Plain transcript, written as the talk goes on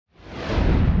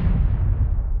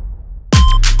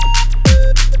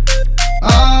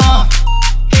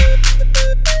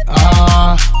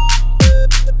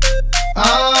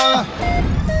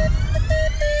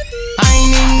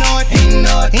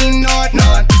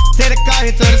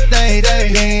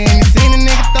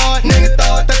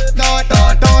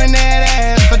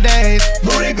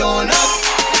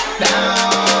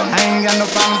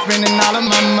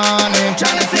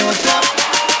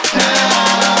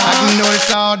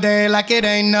day like it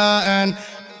ain't nothing.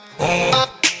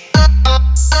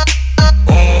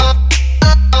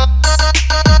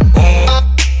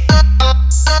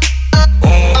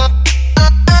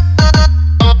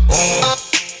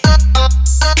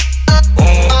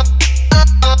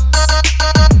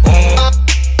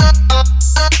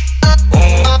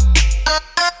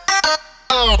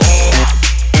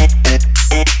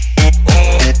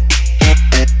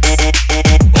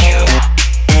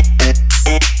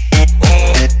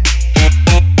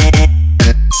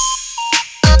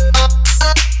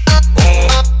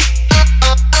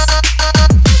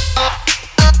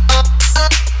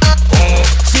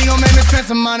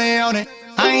 Some money on it,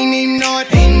 I ain't even know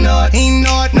it, ain't know it.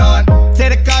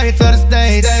 Take the car here to the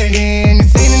stage, and you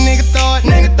seen a nigga throw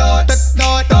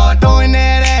it, throwing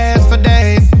that ass for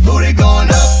days. Booty going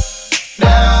up,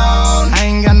 down. I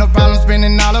ain't got no problem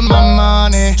spending all of my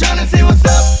money, tryna see what's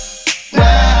up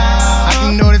now. I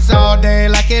can do this all day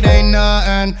like it ain't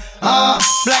nothing.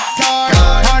 Black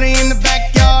car, party in the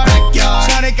backyard.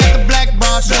 Shawty got the black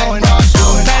bra showing,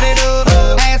 fat it up,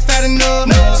 ass fat enough.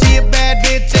 She a bad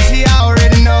bitch and she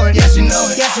already know it. Yeah, she know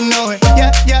it. Yeah, she know it.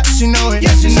 Yeah, she know it.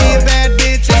 Yeah, she a bad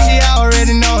bitch and she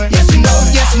already know it. Yeah, she know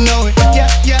it. Yeah, she know it.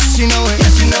 Yeah, she know it. Yeah,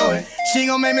 she know it. She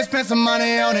gon' make me spend some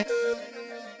money on it.